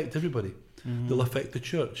they'll affect everybody. They'll affect the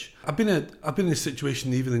church. I've been in a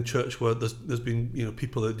situation even in church where there's been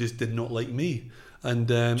people that just did not like me. And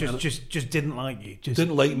just didn't like you.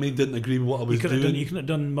 Didn't like me, didn't agree with what I was doing. You couldn't have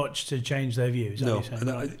done much to change their views. No, and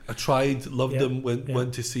I tried, loved them,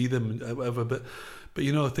 went to see them, and whatever. But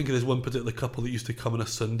I think there's one particular couple that used to come on a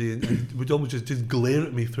Sunday and would almost just glare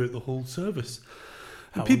at me throughout the whole service.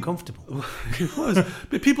 How uncomfortable. It was.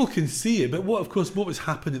 But people can see it. But what was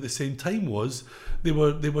happening at the same time was they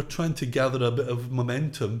were trying to gather a bit of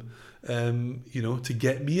momentum, to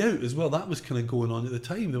get me out as well. That was kind of going on at the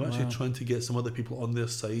time. They were actually trying to get some other people on their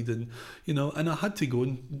side, and and I had to go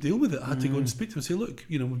and deal with it. I had to go and speak to them and say, look,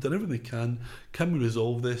 we've done everything we can. Can we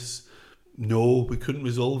resolve this? No, we couldn't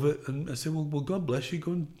resolve it. And I said, well, God bless you.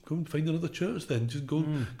 Go and find another church then. Just go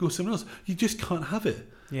somewhere else. You just can't have it.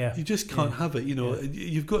 Yeah. You just can't have it.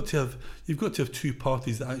 You've got to have two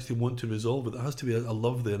parties that actually want to resolve it. There has to be a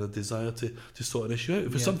love there and a desire to sort an issue out.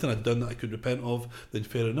 If it's something I'd done that I could repent of, then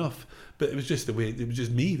fair enough. But it was just the way. It was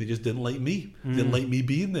just me. They just didn't like me. They didn't like me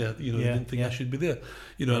being there. They didn't think I should be there.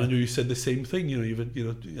 And I know you said the same thing. I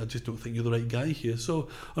just don't think you're the right guy here. So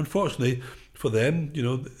unfortunately for them,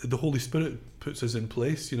 the Holy Spirit puts us in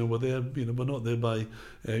place. We're there. We're not there by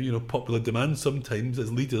popular demand sometimes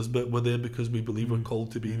as leaders, but we're there because we believe we're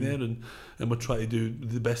called to be there, and we're trying to do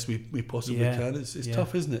the best we possibly can. It's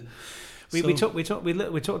tough, isn't it? We talked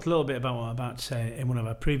a little bit about in one of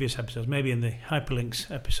our previous episodes, maybe in the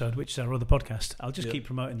Hyperlinks episode, which is our other podcast. I'll just keep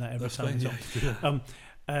promoting that every time.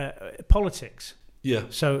 Politics. Yeah.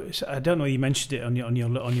 So I don't know. You mentioned it on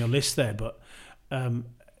your list there, but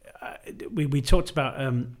we talked about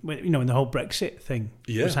when the whole Brexit thing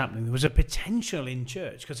was happening, there was a potential in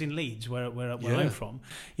church, because in Leeds, where I'm from,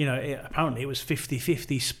 apparently it was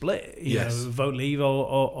 50-50 split. Vote Leave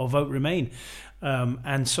or vote Remain.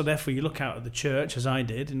 And so therefore you look out at the church, as I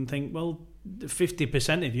did, and think, well,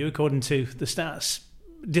 50% of you, according to the stats,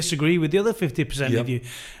 disagree with the other 50% of you.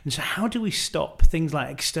 And so how do we stop things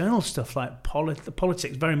like external stuff, like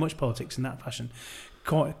politics, very much politics in that fashion,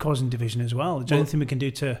 causing division as well? Is there anything we can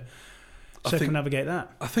do to circumnavigate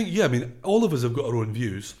that? I think, all of us have got our own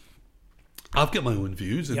views. I've got my own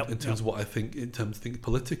views in terms of what I think, in terms of think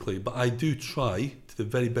politically, but I do try to the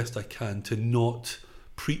very best I can to not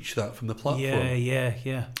preach that from the platform.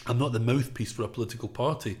 Yeah. I'm not the mouthpiece for a political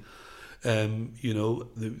party. As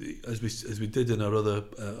we did in our other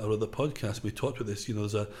podcast, we talked about this.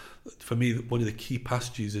 For me, one of the key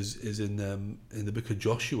passages is in the book of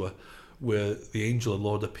Joshua, where the angel of the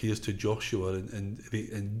Lord appears to Joshua,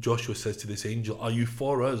 and Joshua says to this angel, "Are you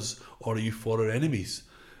for us or are you for our enemies?"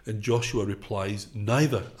 And Joshua replies,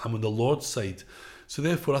 "Neither. I'm on the Lord's side." So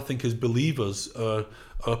therefore, I think as believers, our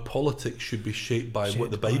politics should be shaped by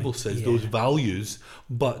what the Bible says, those values.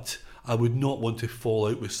 But I would not want to fall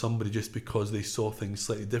out with somebody just because they saw things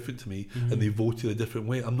slightly different to me and they voted a different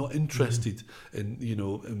way. I'm not interested in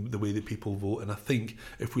the way that people vote. And I think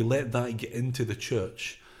if we let that get into the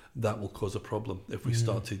church, that will cause a problem if we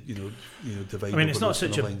start to divide. I mean, it's not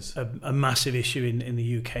such a massive issue in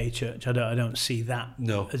the UK church. I don't see that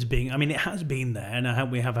as being. I mean, it has been there,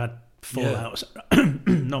 and we have had fallouts.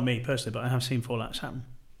 Not me personally, but I have seen fallouts happen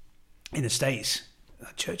in the States. The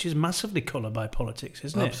church is massively coloured by politics,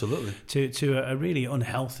 isn't it? Absolutely. To a really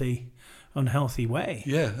unhealthy way.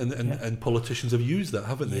 Yeah, and politicians have used that,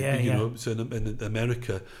 haven't they? So in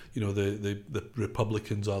America, the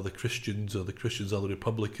Republicans are the Christians, or the Christians are the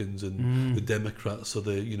Republicans, and the Democrats are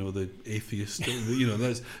the atheists.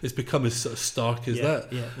 It's become as stark as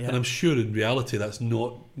that. And I'm sure in reality that's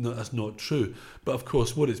not true. But of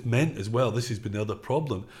course, what it's meant as well, this has been the other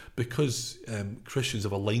problem, because Christians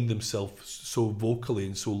have aligned themselves so vocally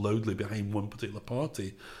and so loudly behind one particular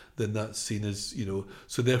party, then that's seen as,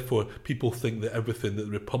 so therefore people think that everything that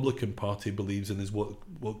the Republican Party believes in is what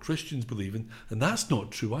Christians believe in, and that's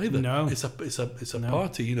not true either. No, it's a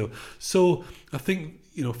party, So I think,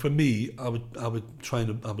 for me, I would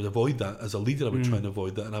avoid that as a leader. I would try and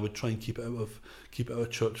avoid that, and I would try and keep it out of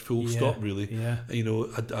church. Full stop. Really. Yeah.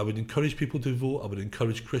 I would encourage people to vote. I would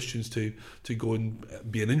encourage Christians to go and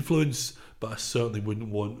be an influence. But I certainly wouldn't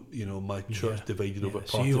want, my church divided over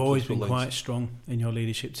party. So you've always been quite strong in your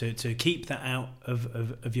leadership to keep that out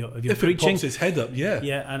of your if preaching. It pops its head up,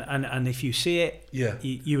 and if you see it,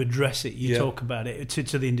 you address it. You talk about it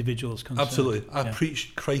to the individuals concerned. Absolutely, I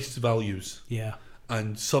preach Christ's values. Yeah.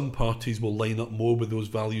 And some parties will line up more with those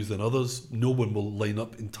values than others. No one will line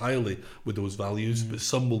up entirely with those values, but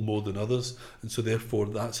some will more than others. And so therefore,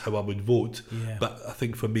 that's how I would vote. Yeah. But I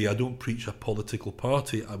think for me, I don't preach a political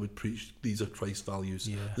party. I would preach, these are Christ's values.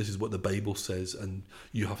 Yeah. This is what the Bible says, and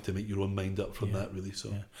you have to make your own mind up from that, really.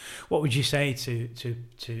 So, what would you say to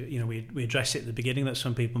we addressed it at the beginning that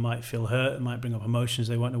some people might feel hurt, it might bring up emotions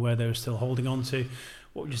they weren't aware they were still holding on to.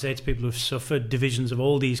 What would you say to people who've suffered divisions of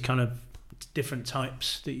all these kind of different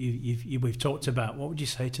types that we've talked about? What would you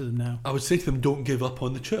say to them now? I would say to them, don't give up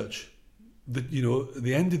on the church. At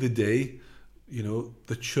the end of the day,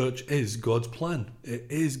 the church is God's plan. It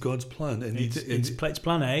is God's plan. And it's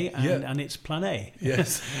plan A and it's plan A.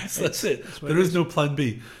 Yes, that's it. There is no plan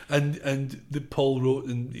B. And Paul wrote,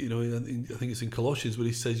 I think it's in Colossians, where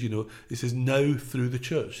he says, he says, now through the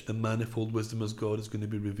church, the manifold wisdom of God is going to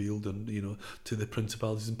be revealed, and to the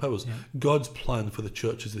principalities and powers. Yeah. God's plan for the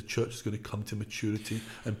church is going to come to maturity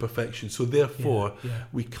and perfection. So therefore,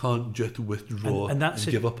 we can't just withdraw and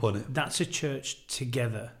give up on it. That's a church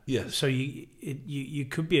together. Yes. So you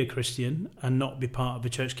could be a Christian and not be part of a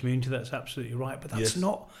church community. That's absolutely right. But that's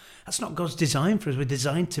not God's design for us. We're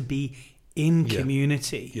designed to be in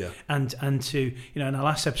community. Yeah. And to, in our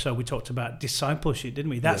last episode we talked about discipleship, didn't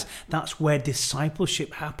we? That's where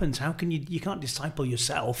discipleship happens. How can you can't disciple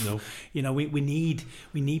yourself? No. We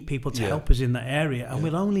need people to help us in that area, and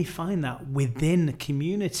we'll only find that within the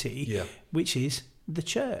community, which is the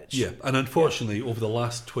church. Yeah. And unfortunately, over the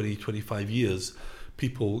last 20, 25 years,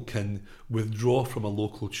 people can withdraw from a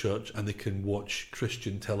local church and they can watch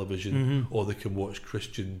Christian television, or they can watch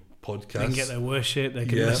Christian podcasts. They can get their worship, they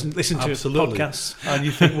can listen to podcasts. And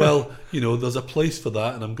you think, well, there's a place for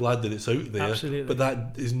that, and I'm glad that it's out there. Absolutely. But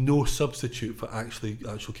that is no substitute for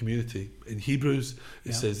actual community. In Hebrews,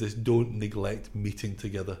 it says this: don't neglect meeting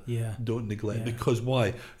together. Yeah. Don't neglect. Because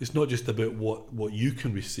why? It's not just about what you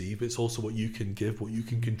can receive, it's also what you can give, what you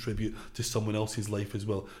can contribute to someone else's life as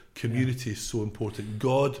well. Community is so important.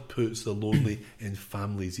 God puts the lonely in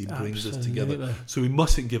families. He brings us together. So we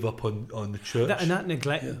mustn't give up on the church. That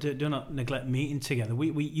neglect, do not neglect meeting together.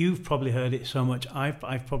 You've probably heard it so much.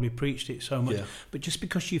 I've probably preached it so much. Yeah. But just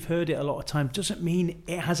because you've heard it a lot of times doesn't mean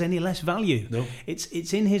it has any less value. No.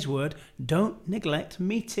 It's in His Word. Don't neglect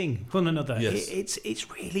meeting one another. Yes. It's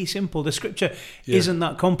really simple. The Scripture isn't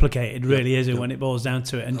that complicated, really, is it? When it boils down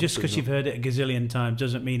to it. And just because you've heard it a gazillion times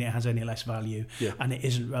doesn't mean it has any less value. Yeah. And it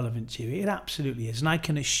isn't relevant to you. It absolutely is. And I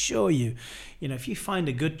can assure you, if you find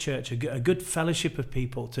a good church, a good fellowship of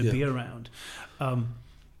people to be around,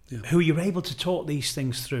 who you're able to talk these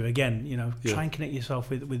things through, again, try and connect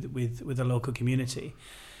yourself with a local community.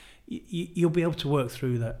 You'll be able to work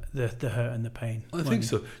through the hurt and the pain. I think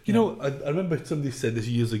so. I remember somebody said this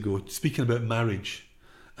years ago, speaking about marriage,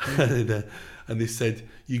 and they said,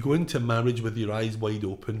 you go into marriage with your eyes wide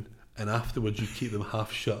open, and afterwards you keep them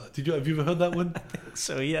half shut. Have you ever heard that one?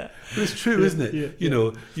 So yeah, but it's true, isn't it?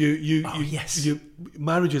 Yes.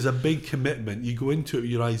 Marriage is a big commitment. You go into it with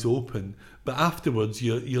your eyes open, but afterwards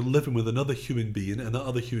you're living with another human being, and that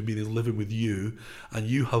other human being is living with you, and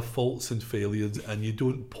you have faults and failures, and you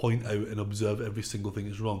don't point out and observe every single thing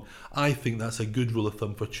that's wrong. I think that's a good rule of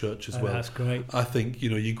thumb for church as well. That's great. I think you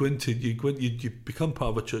become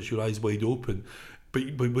part of a church, your eyes wide open.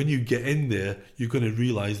 But when you get in there, you're going to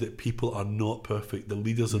realise that people are not perfect. The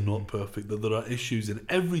leaders are not perfect. That there are issues in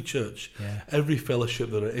every church, every fellowship.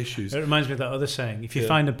 There are issues. It reminds me of that other saying: if you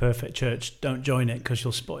find a perfect church, don't join it because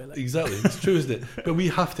you'll spoil it. Exactly, it's true, isn't it? But we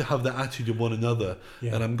have to have that attitude of one another.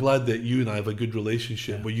 Yeah. And I'm glad that you and I have a good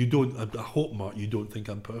relationship where you don't. I hope, Mark, you don't think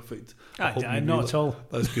I'm perfect. I'm not at all.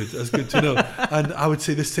 That's good. That's good to know. And I would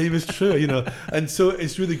say the same is true. And so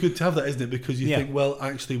it's really good to have that, isn't it? Because you think, well,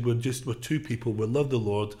 actually, we're two people. We're love the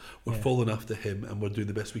Lord, we're following after Him, and we're doing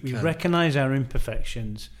the best we can. We recognise our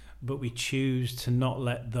imperfections, but we choose to not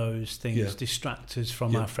let those things distract us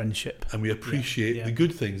from our friendship. And we appreciate the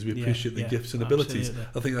good things. We appreciate the gifts and abilities.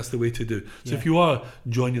 Absolutely. I think that's the way to do. So if you are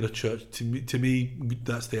joining a church, to me,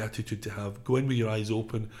 that's the attitude to have. Go in with your eyes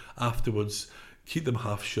open. Afterwards, keep them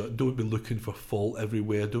half shut. Don't be looking for fault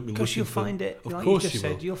everywhere. Don't be looking for... Because you'll find it. Of course you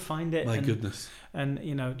will. You'll find it. My goodness. And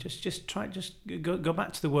just go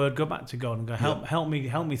back to the Word, go back to God, and go help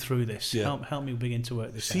me through this. Yeah. Help me begin to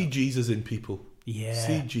work this out. See Jesus in people. Yeah.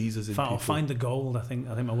 See Jesus in people. Find the gold. I think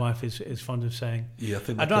my wife is fond of saying. Yeah, I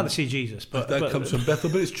think I'd rather see Jesus, but that comes from Bethel.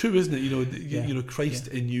 But it's true, isn't it? Christ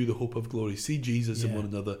in you, the hope of glory. See Jesus in one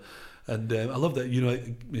another. And I love that.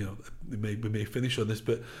 We may finish on this,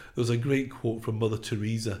 but there was a great quote from Mother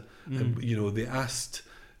Teresa. And,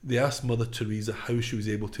 they asked Mother Teresa how she was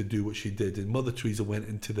able to do what she did, and Mother Teresa went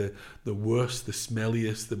into the worst, the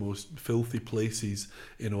smelliest, the most filthy places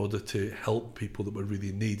in order to help people that were really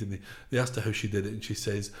in need. And they asked her how she did it, and she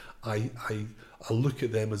says, I look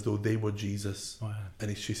at them as though they were Jesus. Wow.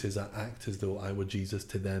 And she says, I act as though I were Jesus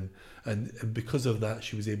to them. And because of that,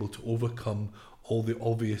 she was able to overcome all the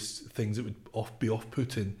obvious things that would be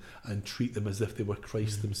off-putting and treat them as if they were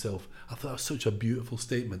Christ themselves. I thought that was such a beautiful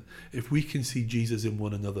statement. If we can see Jesus in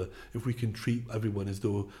one another, if we can treat everyone as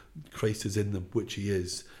though Christ is in them, which He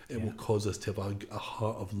is, it will cause us to have a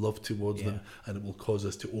heart of love towards them, and it will cause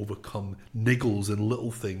us to overcome niggles and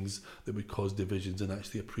little things that would cause divisions and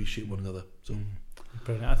actually appreciate one another. So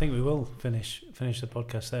Brilliant. I think we will finish the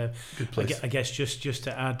podcast there. Good place. I guess just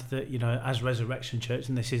to add that, you know, as Resurrection Church,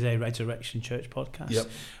 and this is a Resurrection Church podcast,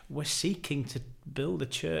 we're seeking to build a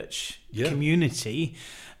church community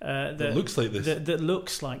that looks like this, that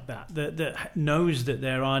looks like that knows that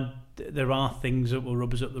there are things that will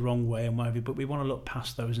rub us up the wrong way and whatever, but we want to look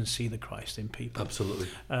past those and see the Christ in people. Absolutely.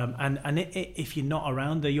 And if you're not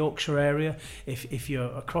around the Yorkshire area, if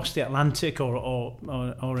you're across the Atlantic or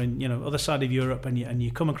in, you know, other side of Europe, and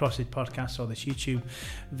you come across this podcast or this YouTube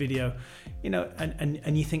video, you know,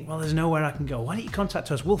 and you think, well, there's nowhere I can go, why don't you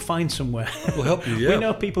contact us? We'll find somewhere. We'll help you. We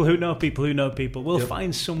know people who know people who know people. We'll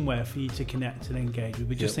find somewhere for you to connect and engage with.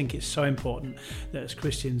 We just think it's so important that as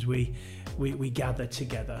Christians we gather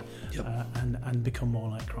together and become more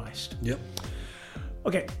like Christ.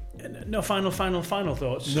 Okay, no final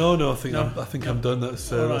thoughts. No, I think I'm done.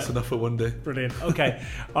 That's enough for one day. Brilliant. Okay,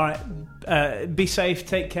 all right. Be safe.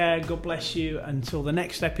 Take care. God bless you. Until the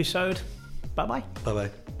next episode. Bye bye. Bye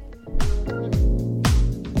bye.